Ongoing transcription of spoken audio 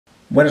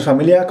Buenas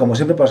familia, como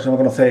siempre para los que no me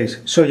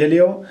conocéis, soy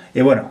Elio y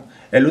bueno,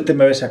 el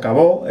UTMB se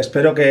acabó.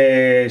 Espero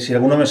que si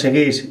alguno me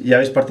seguís y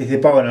habéis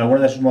participado en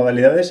alguna de sus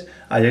modalidades,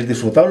 hayáis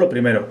disfrutado lo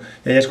primero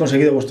y hayáis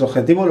conseguido vuestro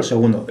objetivo lo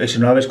segundo. Y si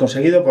no lo habéis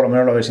conseguido, por lo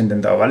menos lo habéis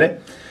intentado, ¿vale?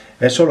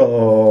 Eso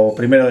lo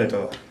primero de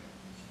todo.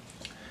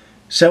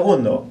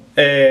 Segundo,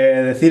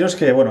 deciros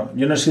que bueno,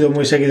 yo no he sido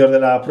muy seguidor de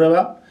la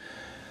prueba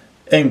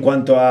en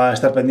cuanto a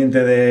estar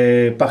pendiente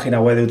de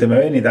página web de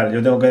UTMB ni tal.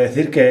 Yo tengo que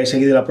decir que he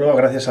seguido la prueba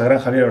gracias al gran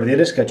Javier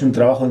Ordieres, que ha hecho un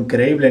trabajo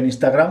increíble en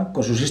Instagram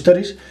con sus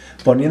stories,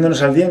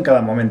 poniéndonos al día en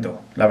cada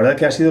momento. La verdad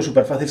que ha sido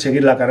súper fácil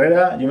seguir la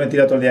carrera. Yo me he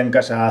tirado todo el día en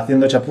casa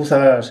haciendo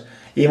chapuzas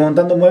y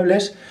montando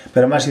muebles,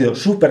 pero me ha sido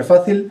súper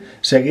fácil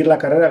seguir la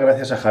carrera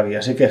gracias a Javi.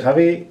 Así que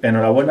Javi,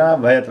 enhorabuena,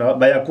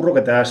 vaya curro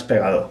que te has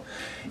pegado.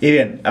 Y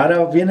bien,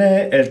 ahora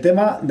viene el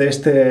tema de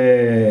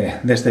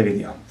este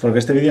vídeo, porque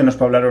este vídeo no es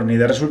para hablaros ni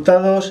de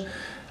resultados,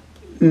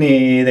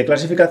 ni de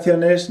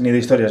clasificaciones, ni de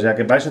historias, ya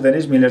que para eso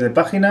tenéis miles de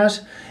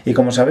páginas y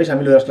como sabéis, a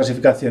mí lo de las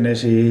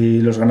clasificaciones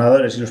y los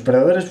ganadores y los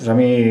perdedores, pues a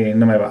mí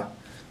no me va.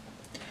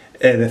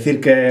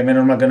 Decir que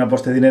menos mal que no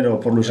aposté dinero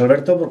por Luis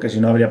Alberto, porque si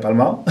no habría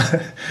palmado,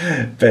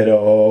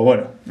 pero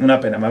bueno, una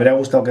pena, me habría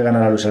gustado que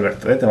ganara Luis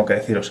Alberto, tengo que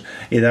deciros,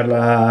 y dar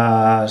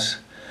la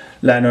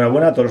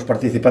enhorabuena a todos los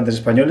participantes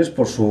españoles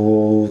por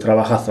su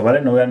trabajazo,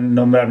 ¿vale? No voy a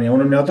nombrar ni a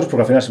unos ni a otros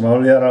porque al final se me va a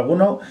olvidar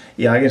alguno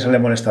y a alguien se le ha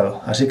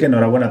molestado, así que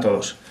enhorabuena a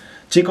todos.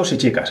 Chicos y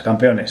chicas,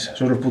 campeones,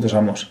 sois los putos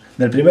amos.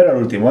 Del primero al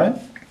último, ¿eh?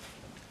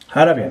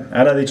 Ahora bien,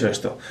 ahora dicho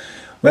esto,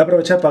 voy a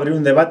aprovechar para abrir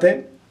un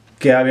debate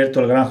que ha abierto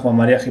el gran Juan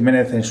María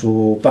Jiménez en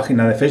su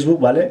página de Facebook,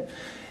 ¿vale?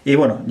 Y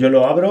bueno, yo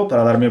lo abro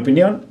para dar mi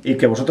opinión y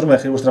que vosotros me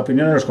dejéis vuestra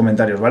opinión en los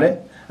comentarios, ¿vale?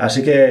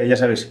 Así que ya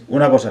sabéis,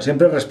 una cosa,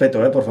 siempre el respeto,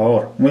 por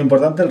favor. Muy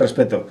importante el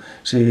respeto.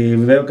 Si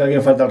veo que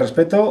alguien falta al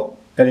respeto,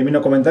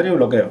 elimino comentario y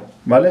bloqueo,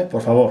 ¿vale?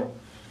 Por favor.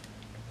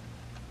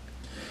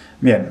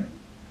 Bien.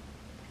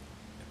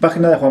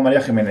 Página de Juan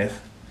María Jiménez.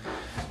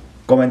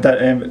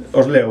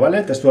 Os leo,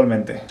 ¿vale?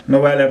 Textualmente.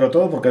 No voy a leerlo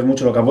todo porque es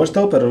mucho lo que ha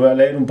puesto, pero voy a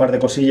leer un par de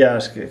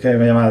cosillas que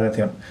me llaman la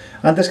atención.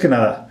 Antes que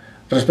nada,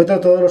 respeto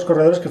a todos los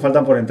corredores que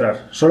faltan por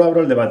entrar. Solo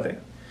abro el debate.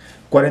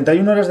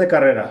 41 horas de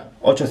carrera,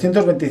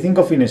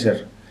 825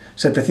 finisher,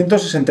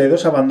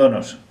 762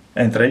 abandonos,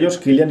 entre ellos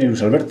Kilian y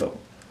Luis Alberto.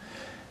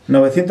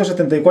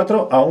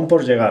 974 aún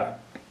por llegar.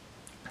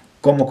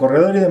 Como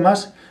corredor y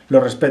demás,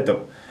 lo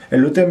respeto.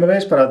 El UTMB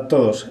es para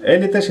todos,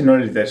 élites y no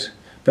élites.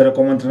 Pero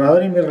como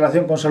entrenador y mi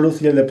relación con salud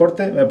y el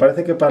deporte, me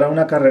parece que para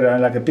una carrera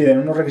en la que piden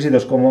unos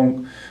requisitos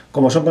como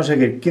son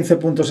conseguir 15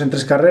 puntos en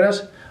 3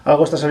 carreras,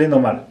 algo está saliendo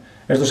mal.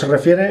 Esto se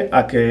refiere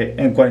a que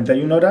en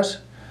 41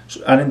 horas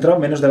han entrado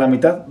menos de la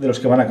mitad de los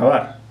que van a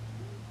acabar.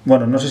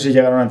 Bueno, no sé si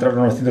llegaron a entrar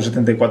los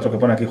 974 que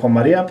pone aquí Juan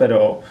María,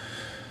 pero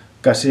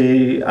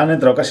han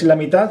entrado casi la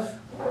mitad.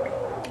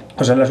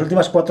 O sea, en las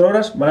últimas 4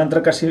 horas van a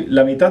entrar casi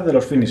la mitad de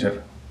los finisher,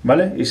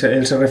 ¿vale? Y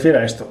él se refiere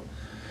a esto.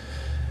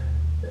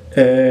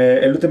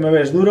 El UTMB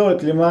es duro, el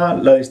clima,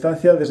 la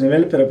distancia,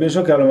 desnivel, pero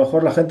pienso que a lo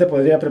mejor la gente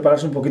podría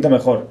prepararse un poquito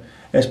mejor,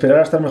 esperar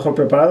a estar mejor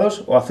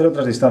preparados o hacer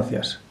otras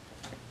distancias.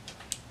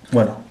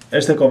 Bueno,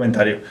 este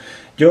comentario.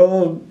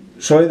 Yo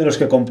soy de los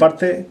que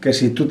comparte que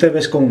si tú te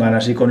ves con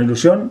ganas y con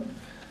ilusión,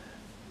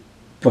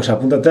 pues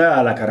apúntate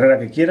a la carrera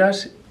que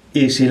quieras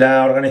y si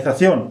la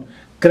organización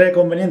cree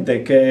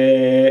conveniente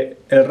que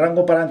el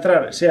rango para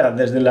entrar sea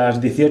desde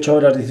las 18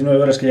 horas,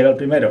 19 horas que llega el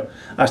primero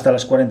hasta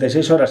las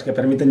 46 horas que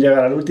permiten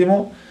llegar al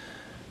último,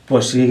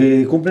 pues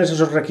si cumples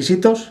esos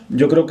requisitos,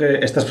 yo creo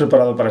que estás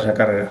preparado para esa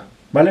carrera,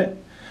 ¿vale?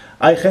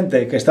 Hay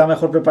gente que está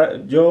mejor preparada.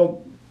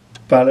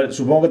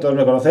 Supongo que todos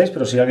me conocéis,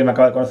 pero si alguien me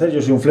acaba de conocer,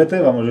 yo soy un flete,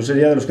 vamos, yo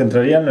sería de los que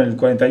entrarían en el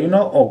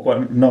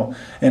 41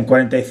 en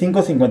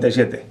 45,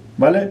 57,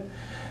 ¿vale?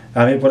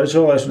 A mí por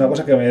eso es una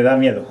cosa que me da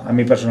miedo, a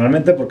mí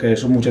personalmente, porque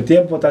es mucho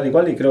tiempo, tal y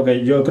cual, y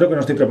yo creo que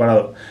no estoy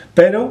preparado.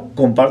 Pero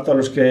comparto a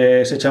los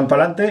que se echan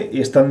para adelante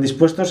y están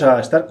dispuestos a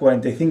estar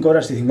 45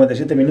 horas y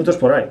 57 minutos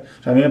por ahí.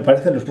 O sea, a mí me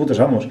parecen los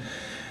putos amos.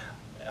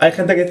 Hay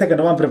gente que dice que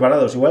no van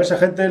preparados. Igual esa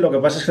gente lo que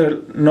pasa es que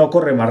no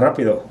corre más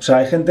rápido. O sea,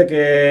 hay gente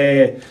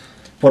que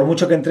por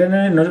mucho que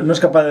entrene no es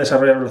capaz de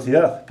desarrollar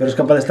velocidad, pero es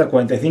capaz de estar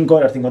 45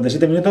 horas,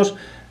 57 minutos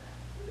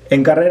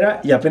en carrera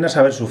y apenas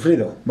haber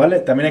sufrido, ¿vale?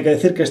 También hay que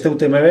decir que este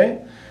UTMB...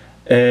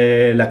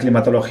 la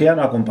climatología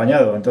no ha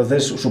acompañado,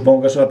 entonces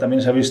supongo que eso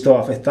también se ha visto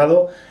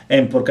afectado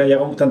en por qué ha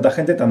llegado tanta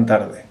gente tan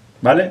tarde,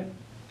 ¿vale?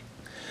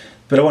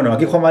 Pero bueno,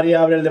 aquí Juan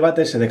María abre el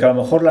debate ese de que a lo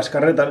mejor las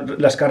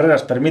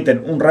carreras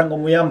permiten un rango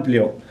muy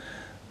amplio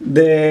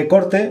de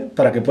corte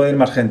para que pueda ir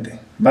más gente,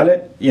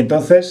 ¿vale? Y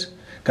entonces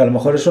que a lo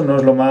mejor eso no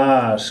es lo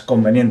más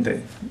conveniente.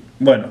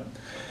 Bueno,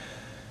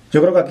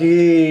 yo creo que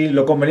aquí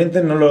lo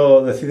conveniente no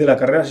lo decide la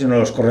carrera sino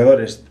los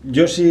corredores.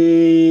 Yo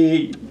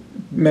sí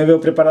me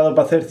veo preparado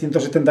para hacer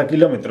 170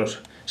 kilómetros,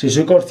 si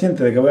soy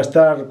consciente de que voy a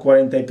estar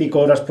 40 y pico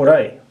horas por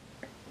ahí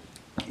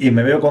y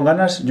me veo con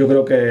ganas, yo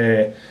creo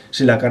que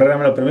si la carrera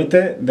me lo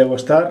permite, debo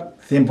estar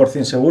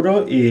 100%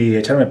 seguro y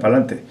echarme para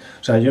adelante.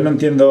 O sea, yo no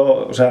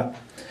entiendo, o sea,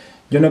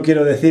 yo no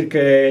quiero decir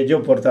que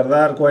yo por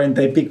tardar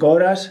 40 y pico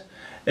horas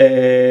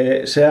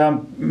me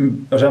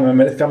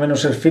merezca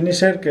menos ser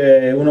finisher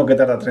que uno que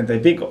tarda 30 y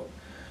pico.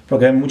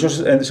 porque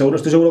estoy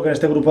seguro que en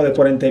este grupo de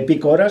 40 y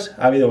pico horas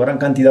ha habido gran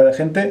cantidad de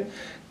gente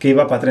que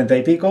iba para 30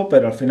 y pico,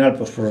 pero al final,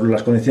 pues por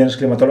las condiciones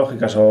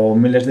climatológicas o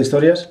miles de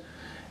historias,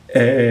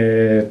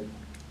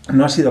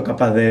 no ha sido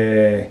capaz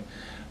de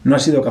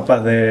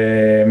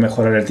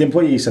mejorar el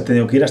tiempo y se ha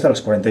tenido que ir hasta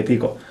los 40 y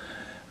pico.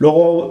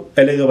 Luego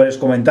he leído varios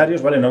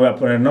comentarios, ¿vale? No voy a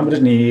poner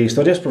nombres ni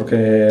historias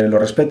porque lo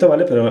respeto,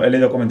 ¿vale? Pero he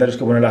leído comentarios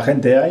que pone la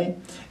gente ahí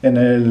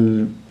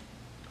en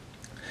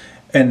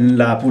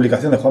la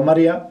publicación de Juan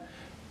María,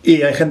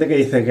 y hay gente que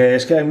dice que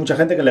es que hay mucha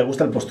gente que le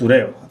gusta el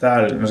postureo,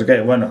 tal, no sé qué.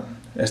 Bueno,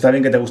 está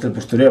bien que te guste el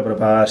postureo,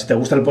 pero si te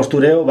gusta el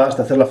postureo,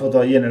 basta hacer la foto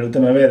allí en el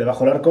UTMB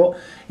debajo del arco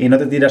y no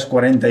te tiras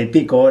 40 y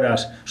pico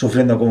horas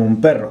sufriendo como un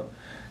perro.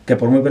 Que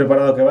por muy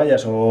preparado que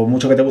vayas o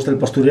mucho que te guste el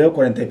postureo,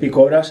 40 y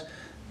pico horas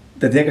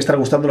te tiene que estar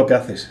gustando lo que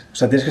haces. O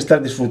sea, tienes que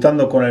estar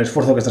disfrutando con el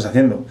esfuerzo que estás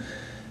haciendo.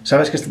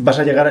 Sabes que vas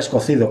a llegar a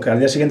escocido, que al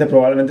día siguiente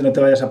probablemente no te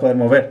vayas a poder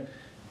mover,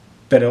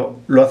 pero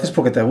lo haces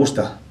porque te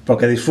gusta,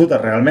 porque disfrutas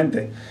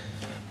realmente.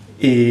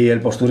 Y el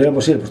postureo,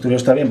 pues sí, el postureo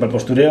está bien. Para el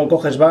postureo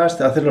coges, vas,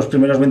 haces los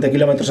primeros 20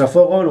 kilómetros a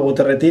fuego, luego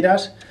te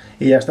retiras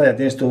y ya está, ya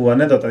tienes tu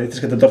anécdota.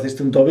 Dices que te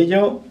torciste un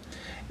tobillo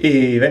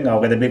y venga,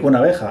 o que te pique una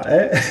abeja,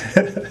 ¿eh?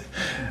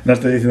 No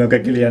estoy diciendo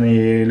que Kilian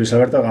y Luis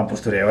Alberto hagan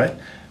postureo, ¿eh?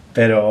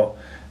 Pero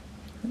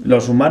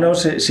los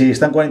humanos, si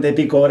están 40 y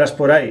pico horas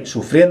por ahí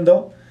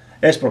sufriendo,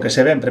 es porque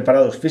se ven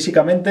preparados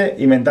físicamente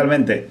y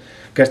mentalmente.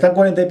 Que están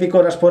 40 y pico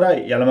horas por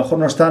ahí y a lo mejor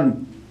no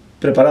están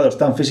preparados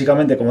tan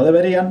físicamente como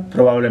deberían,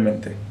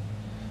 probablemente.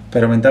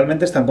 Pero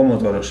mentalmente están como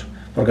toros.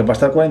 Porque para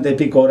estar 40 y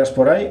pico horas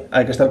por ahí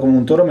hay que estar como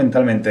un toro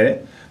mentalmente,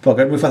 ¿eh?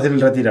 Porque es muy fácil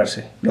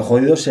retirarse. Lo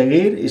jodido es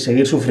seguir y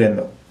seguir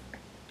sufriendo.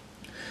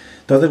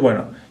 Entonces,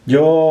 bueno,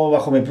 yo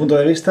bajo mi punto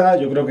de vista,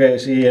 yo creo que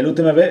si el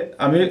UTMB,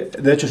 a mí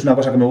de hecho es una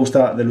cosa que me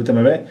gusta del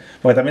UTMB,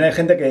 porque también hay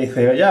gente que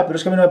dice, ya, pero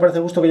es que a mí no me parece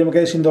justo que yo me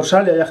quede sin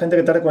dorsal y haya gente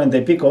que tarde 40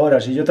 y pico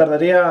horas y yo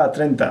tardaría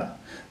 30.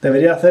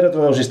 Debería hacer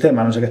otro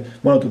sistema, no sé qué.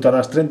 Bueno, tú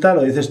tardas 30,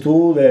 lo dices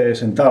tú de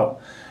sentado.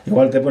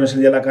 Igual te pones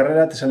el día de la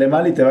carrera, te sale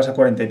mal y te vas a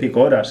 40 y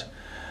pico horas.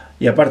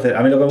 Y aparte,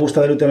 a mí lo que me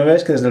gusta del UTMB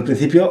es que desde el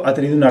principio ha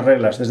tenido unas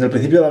reglas. Desde el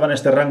principio daban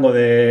este rango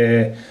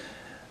de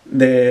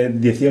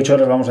 18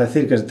 horas, vamos a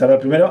decir, que tarda el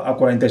primero, a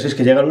 46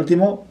 que llega el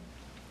último,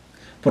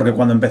 porque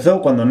cuando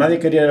empezó, cuando nadie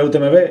quería el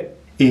UTMB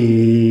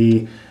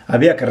y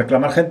había que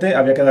reclamar gente,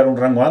 había que dar un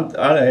rango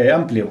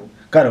amplio.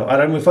 Claro,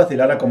 ahora es muy fácil,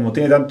 ahora como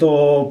tiene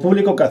tanto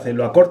público, que hace?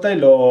 Lo acorta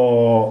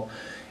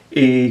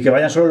y que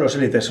vayan solo los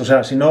élites. O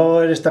sea, si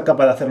no eres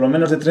capaz de hacerlo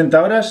menos de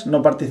 30 horas,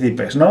 no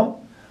participes,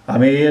 ¿no? A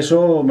mí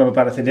eso me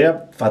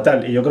parecería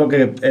fatal y yo creo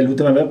que el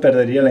UTMB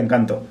perdería el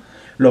encanto.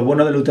 Lo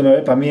bueno del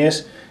UTMB para mí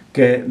es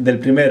que del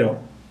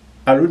primero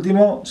al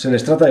último se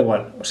les trata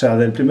igual. O sea,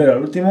 del primero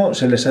al último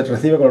se les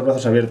recibe con los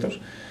brazos abiertos.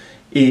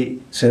 Y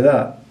se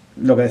da,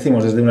 lo que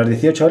decimos, desde unas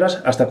 18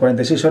 horas hasta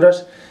 46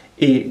 horas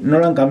y no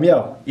lo han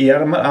cambiado. Y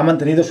ha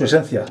mantenido su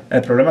esencia.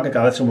 El problema es que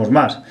cada vez somos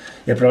más.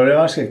 Y el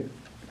problema es que,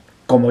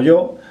 como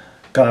yo,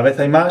 cada vez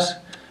hay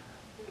más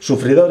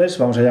sufridores,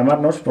 vamos a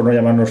llamarnos, por no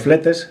llamarnos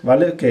fletes,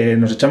 ¿vale? Que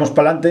nos echamos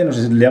para adelante,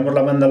 nos liamos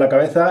la manda a la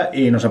cabeza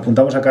y nos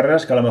apuntamos a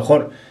carreras que a lo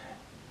mejor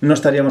no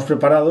estaríamos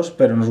preparados,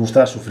 pero nos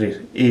gusta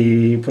sufrir.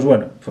 Y pues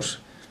bueno, pues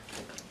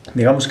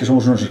digamos que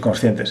somos unos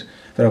inconscientes.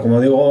 Pero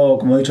como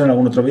he dicho en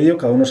algún otro vídeo,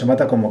 cada uno se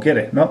mata como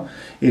quiere, ¿no?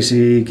 Y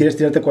si quieres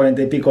tirarte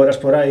 40 y pico horas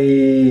por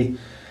ahí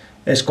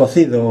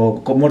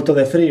escocido, muerto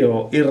de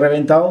frío y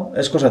reventado,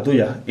 es cosa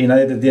tuya y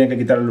nadie te tiene que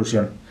quitar la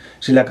ilusión.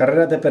 Si la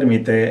carrera te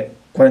permite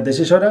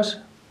 46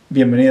 horas,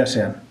 bienvenidas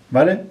sean,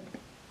 ¿vale?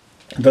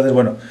 Entonces,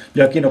 bueno,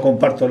 yo aquí no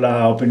comparto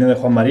la opinión de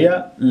Juan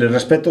María, le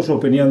respeto su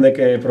opinión de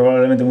que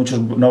probablemente muchos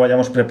no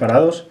vayamos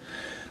preparados,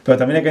 pero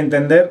también hay que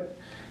entender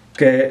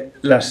que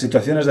las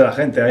situaciones de la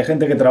gente, hay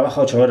gente que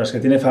trabaja 8 horas, que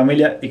tiene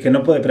familia y que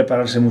no puede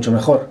prepararse mucho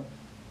mejor.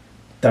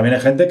 También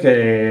hay gente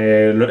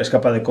que es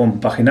capaz de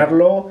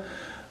compaginarlo,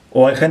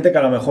 o hay gente que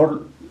a lo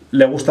mejor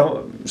le gusta,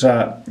 o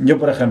sea, yo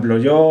por ejemplo,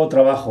 yo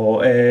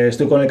trabajo,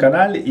 estoy con el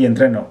canal y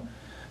entreno,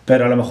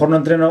 pero a lo mejor no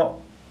entreno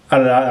a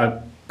la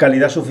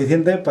calidad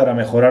suficiente para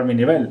mejorar mi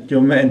nivel.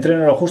 Yo me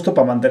entreno lo justo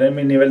para mantener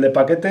mi nivel de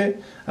paquete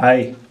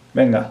ahí,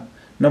 venga,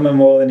 no me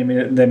muevo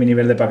de mi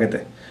nivel de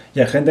paquete. Y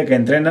hay gente que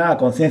entrena a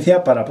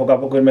conciencia para poco a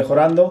poco ir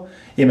mejorando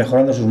y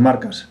mejorando sus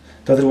marcas.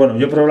 Entonces, bueno,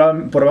 yo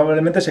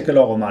probablemente sé que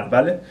lo hago mal,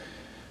 ¿vale?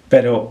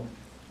 Pero,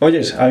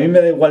 oyes, a mí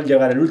me da igual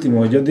llegar el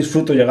último, yo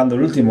disfruto llegando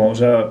el último, o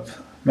sea,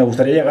 me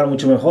gustaría llegar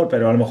mucho mejor,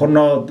 pero a lo mejor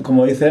no,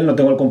 como dice él, no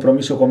tengo el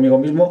compromiso conmigo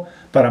mismo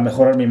para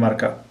mejorar mi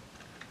marca.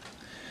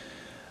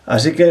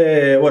 Así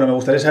que, bueno, me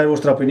gustaría saber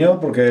vuestra opinión,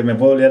 porque me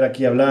puedo liar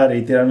aquí a hablar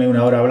y tirarme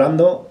una hora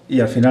hablando,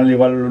 y al final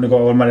igual lo único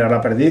que hago es marear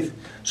la perdiz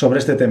sobre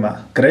este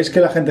tema. ¿Creéis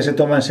que la gente se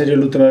toma en serio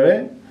el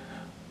UTMB?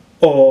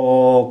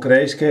 ¿O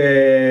creéis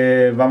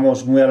que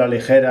vamos muy a la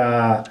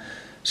ligera,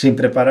 sin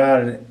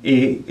preparar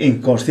y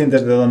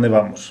inconscientes de dónde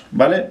vamos?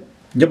 ¿Vale?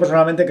 Yo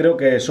personalmente creo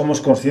que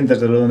somos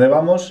conscientes de dónde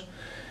vamos,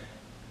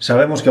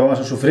 sabemos que vamos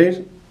a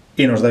sufrir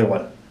y nos da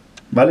igual.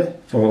 ¿Vale?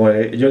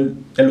 Porque yo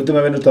el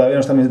UTMB todavía no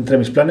está entre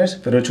mis planes,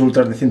 pero he hecho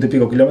ultras de 100 y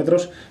pico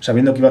kilómetros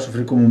sabiendo que iba a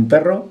sufrir como un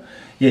perro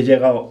y he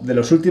llegado de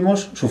los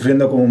últimos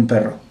sufriendo como un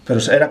perro, pero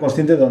era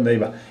consciente de dónde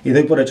iba, y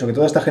doy por hecho que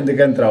toda esta gente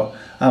que ha entrado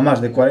a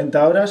más de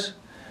 40 horas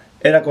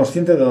era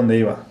consciente de dónde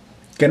iba.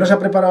 ¿Que no se ha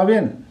preparado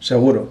bien?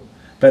 Seguro,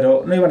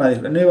 pero no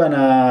iban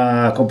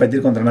a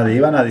competir contra nadie,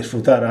 iban a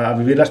disfrutar, a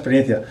vivir la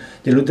experiencia.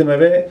 Y el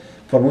UTMB,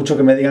 por mucho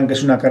que me digan que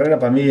es una carrera,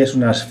 para mí es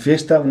una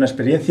fiesta, una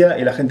experiencia,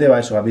 y la gente va a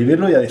eso, a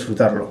vivirlo y a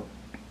disfrutarlo.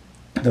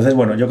 Entonces,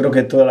 bueno, yo creo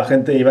que toda la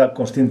gente iba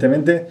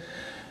conscientemente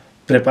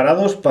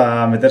preparados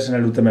para meterse en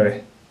el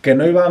UTMB. ¿Que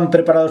no iban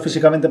preparados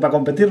físicamente para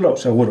competirlo?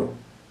 Seguro,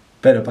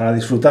 pero para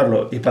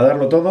disfrutarlo y para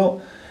darlo todo,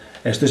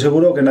 estoy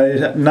seguro que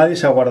nadie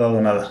se ha guardado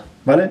nada,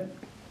 ¿vale?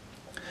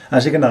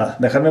 Así que nada,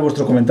 dejadme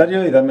vuestro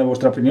comentario y dadme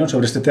vuestra opinión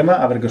sobre este tema,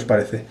 a ver qué os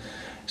parece.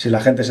 Si la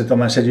gente se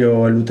toma en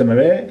serio el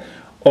UTMB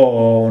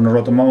o nos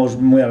lo tomamos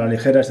muy a la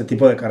ligera este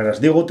tipo de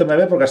carreras. Digo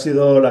UTMB porque ha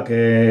sido la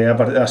que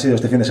ha sido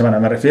este fin de semana,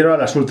 me refiero a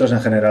las ultras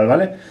en general,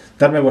 ¿vale?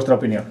 Dadme vuestra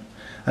opinión.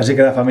 Así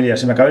que nada, familia,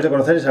 si me acabáis de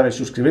conocer, ya sabéis,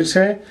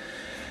 suscribirse,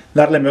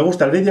 darle me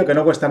gusta al vídeo, que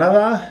no cuesta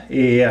nada,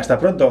 y hasta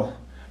pronto.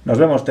 Nos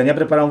vemos. Tenía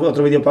preparado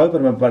otro vídeo para hoy,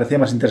 pero me parecía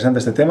más interesante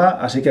este tema,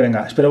 así que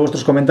venga, espero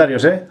vuestros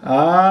comentarios, ¿eh?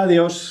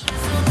 Adiós.